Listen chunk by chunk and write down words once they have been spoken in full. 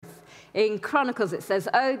In Chronicles it says,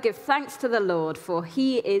 "Oh, give thanks to the Lord, for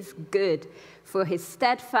he is good, for his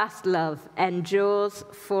steadfast love endures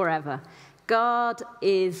forever." God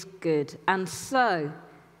is good. And so,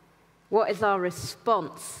 what is our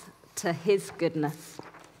response to his goodness?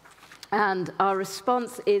 And our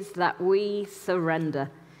response is that we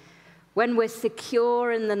surrender. When we're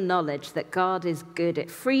secure in the knowledge that God is good,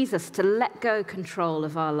 it frees us to let go control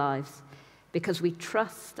of our lives because we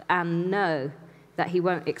trust and know that he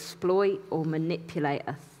won't exploit or manipulate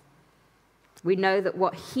us. We know that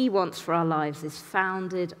what he wants for our lives is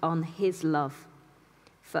founded on his love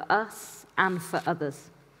for us and for others,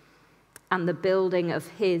 and the building of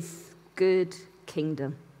his good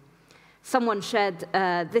kingdom. Someone shared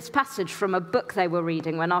this passage from a book they were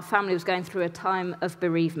reading when our family was going through a time of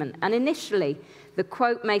bereavement. And initially, the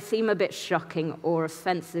quote may seem a bit shocking or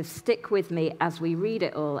offensive. Stick with me as we read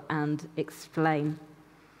it all and explain.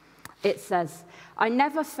 It says, "I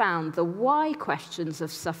never found the why questions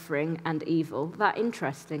of suffering and evil that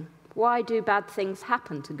interesting. Why do bad things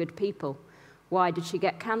happen to good people? Why did she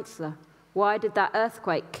get cancer? Why did that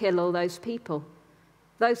earthquake kill all those people?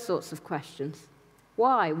 Those sorts of questions.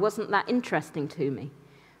 Why wasn't that interesting to me?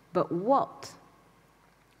 But what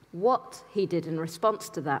he did in response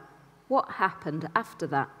to that, what happened after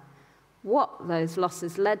that, what those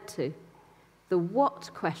losses led to, the what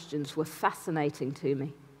questions were fascinating to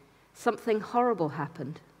me. Something horrible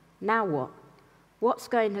happened. Now what? What's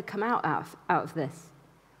going to come out of this?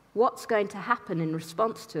 What's going to happen in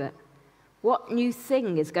response to it? What new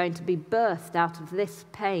thing is going to be birthed out of this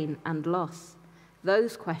pain and loss?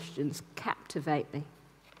 Those questions captivate me."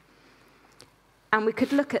 And we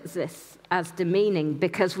could look at this as demeaning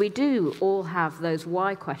because we do all have those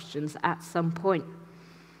why questions at some point.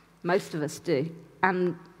 Most of us do.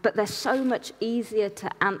 But they're so much easier to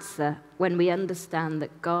answer when we understand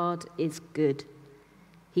that God is good.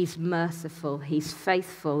 He's merciful, he's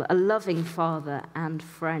faithful, a loving father and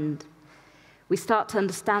friend. We start to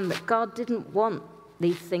understand that God didn't want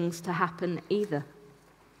these things to happen either,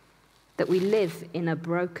 that we live in a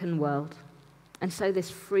broken world. And so this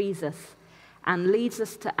frees us and leads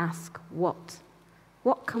us to ask, what?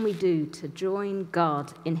 What can we do to join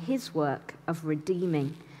God in his work of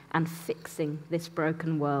redeeming and fixing this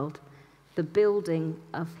broken world, the building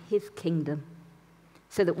of his kingdom,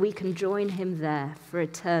 so that we can join him there for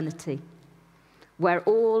eternity, where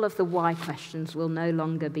all of the why questions will no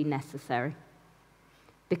longer be necessary,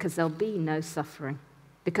 because there'll be no suffering,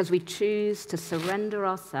 because we choose to surrender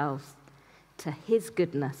ourselves to his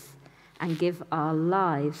goodness and give our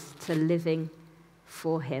lives to living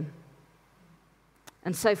for him.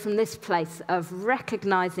 And so from this place of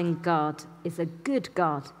recognizing God is a good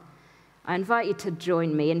God, I invite you to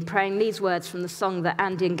join me in praying these words from the song that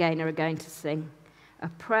Andy and Gaynor are going to sing, a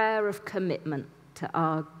prayer of commitment to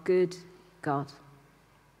our good God.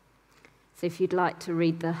 So if you'd like to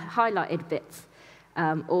read the highlighted bits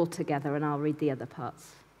all together, and I'll read the other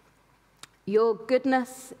parts. Your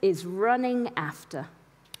goodness is running after.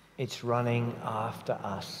 It's running after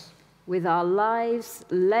us. With our lives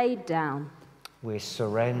laid down. We're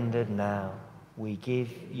surrendered now. We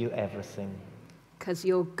give you everything. Because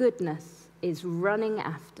your goodness is running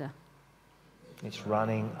after. It's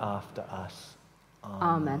running after us.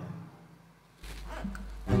 Amen.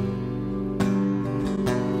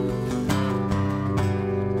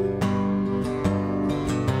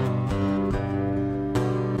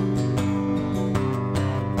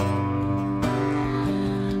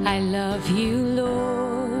 I love you,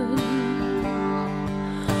 Lord.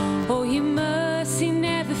 Oh, your mercy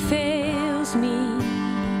never fails me.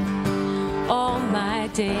 All my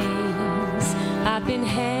days I've been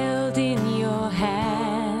held in your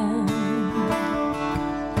hand.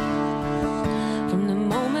 From the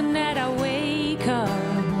moment that I wake up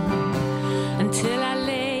until I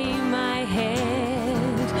lay my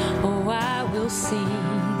head, oh, I will sing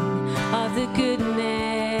of the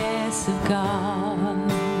goodness of God.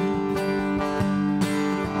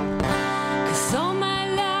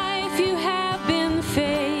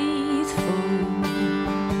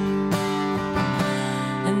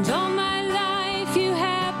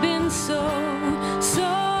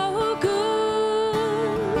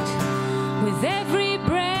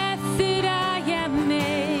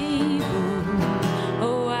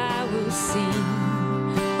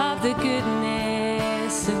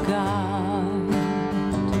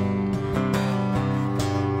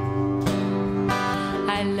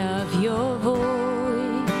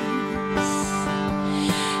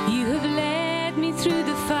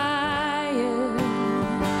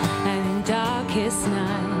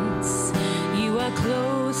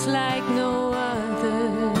 Close like no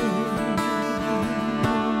other.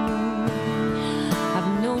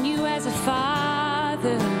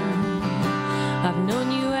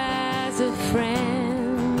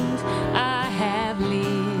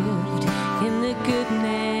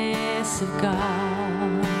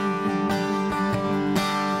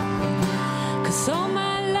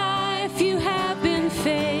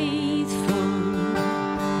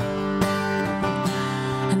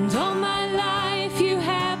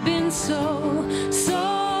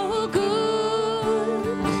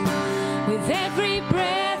 every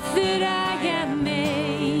breath that I am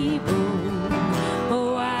able,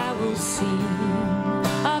 oh, I will sing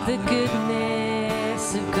of the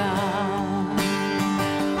goodness of God.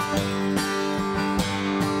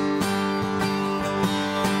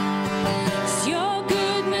 'Cause your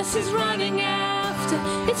goodness is running after,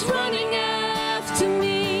 it's running after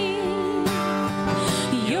me.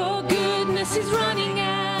 Your goodness is running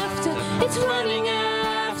after, it's running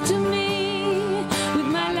after me. With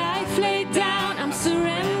my life laid down, I'm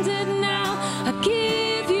surrendered now. I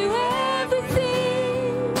give you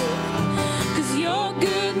everything. 'Cause your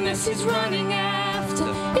goodness is running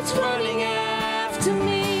after, it's running after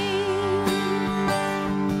me.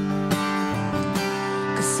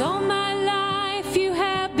 'Cause all my life you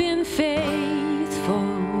have been faithful.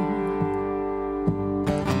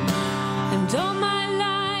 And all my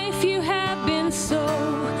life you have been so,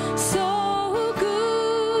 so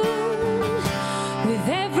good. With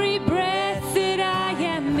every breath that I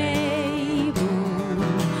am able,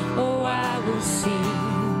 oh, I will sing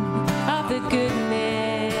of the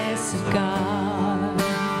goodness of God.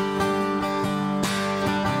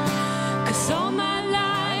 'Cause all my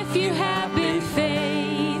life you have been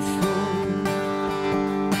faithful.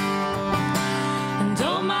 And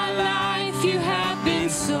all my life you have been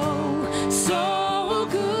so, so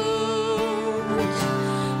good.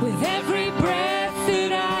 With every breath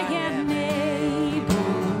that I am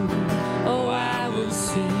able, oh, I will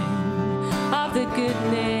sing of the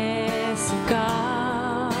goodness of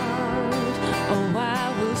God. Oh,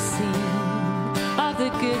 I will sing of the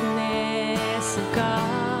goodness of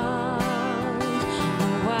God.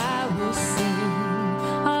 Oh, I will sing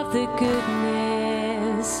of the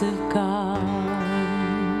goodness of God.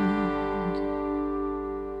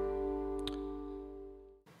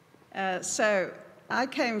 So I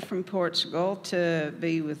came from Portugal to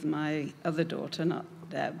be with my other daughter, not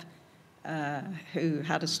Deb, who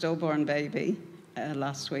had a stillborn baby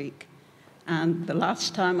last week. And the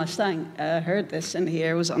last time I heard this in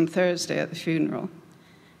here was on Thursday at the funeral.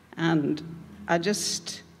 And I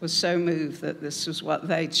just was so moved that this was what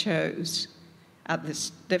they chose at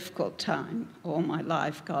this difficult time. All my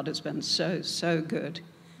life, God has been so, so good.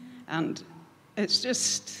 And it's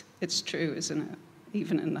true, isn't it?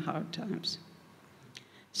 Even in the hard times.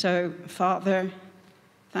 So, Father,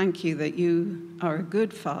 thank you that you are a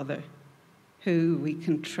good Father who we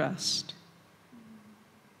can trust.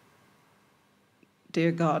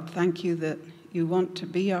 Dear God, thank you that you want to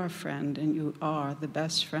be our friend and you are the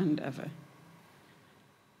best friend ever.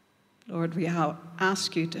 Lord, we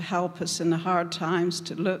ask you to help us in the hard times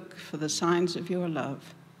to look for the signs of your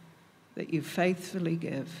love that you faithfully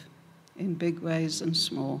give in big ways and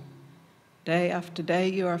small. Day after day,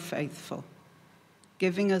 you are faithful,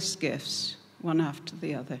 giving us gifts one after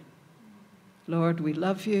the other. Lord, we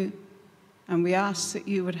love you, and we ask that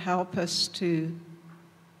you would help us to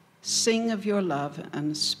sing of your love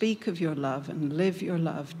and speak of your love and live your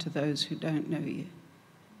love to those who don't know you.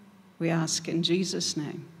 We ask in Jesus'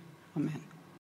 name, amen.